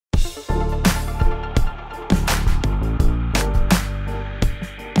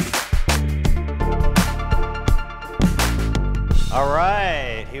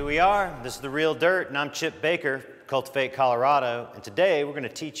we are. This is The Real Dirt, and I'm Chip Baker, Cultivate Colorado, and today we're going to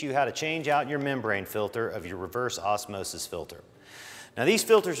teach you how to change out your membrane filter of your reverse osmosis filter. Now these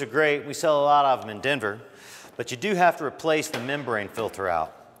filters are great. We sell a lot of them in Denver, but you do have to replace the membrane filter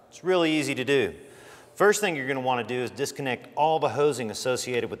out. It's really easy to do. First thing you're going to want to do is disconnect all the hosing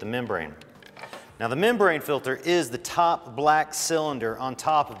associated with the membrane. Now the membrane filter is the top black cylinder on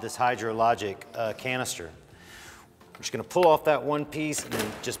top of this HydroLogic canister. I'm just going to pull off that one piece and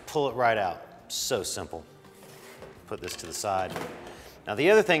then just pull it right out. So simple. Put this to the side. Now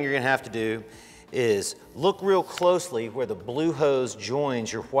the other thing you're going to have to do is look real closely where the blue hose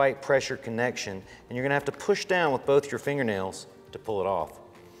joins your white pressure connection, and you're going to have to push down with both your fingernails to pull it off.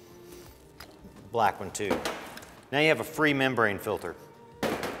 Black one too. Now you have a free membrane filter.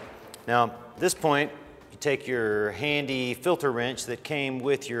 Now at this point you take your handy filter wrench that came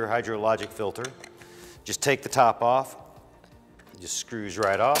with your HydroLogic filter. Just take the top off, it just screws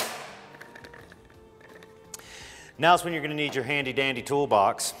right off. Now is when you're going to need your handy dandy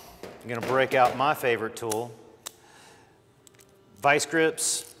toolbox. I'm going to break out my favorite tool, vice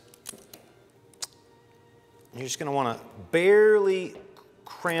grips. You're just going to want to barely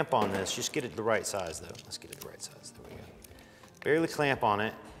clamp on this. Just get it the right size though. Let's get it the right size. There we go. Barely clamp on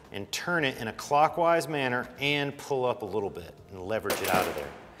it and turn it in a clockwise manner and pull up a little bit and leverage it out of there.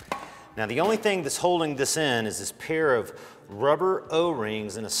 Now the only thing that's holding this in is this pair of rubber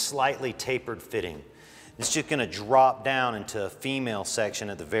O-rings in a slightly tapered fitting. It's just going to drop down into a female section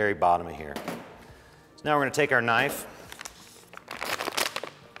at the very bottom of here. So now we're going to take our knife,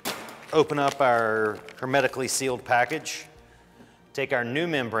 open up our hermetically sealed package, take our new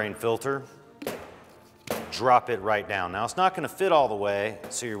membrane filter, drop it right down. Now it's not going to fit all the way,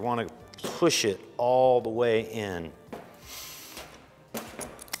 so you want to push it all the way in.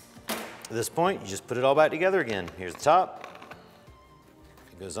 At this point, you just put it all back together again. Here's the top.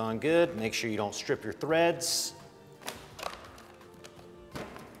 It goes on good. Make sure you don't strip your threads.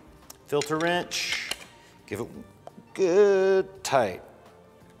 Filter wrench. Give it good tight.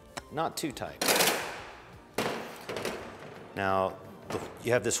 Not too tight. Now,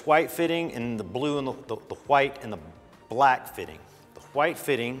 you have this white fitting and the blue and the white and the black fitting. The white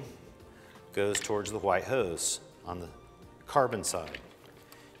fitting goes towards the white hose on the carbon side.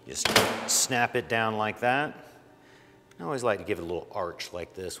 Just snap it down like that. I always like to give it a little arch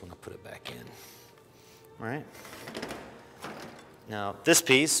like this when I put it back in. All right? Now this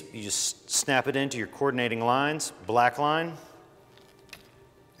piece, you just snap it into your coordinating lines, black line,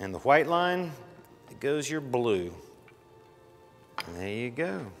 and the white line, it goes your blue. And there you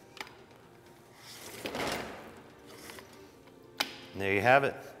go. And there you have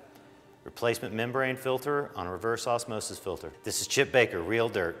it. Replacement membrane filter on a reverse osmosis filter. This is Chip Baker, Real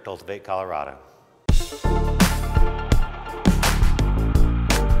Dirt, Cultivate Colorado.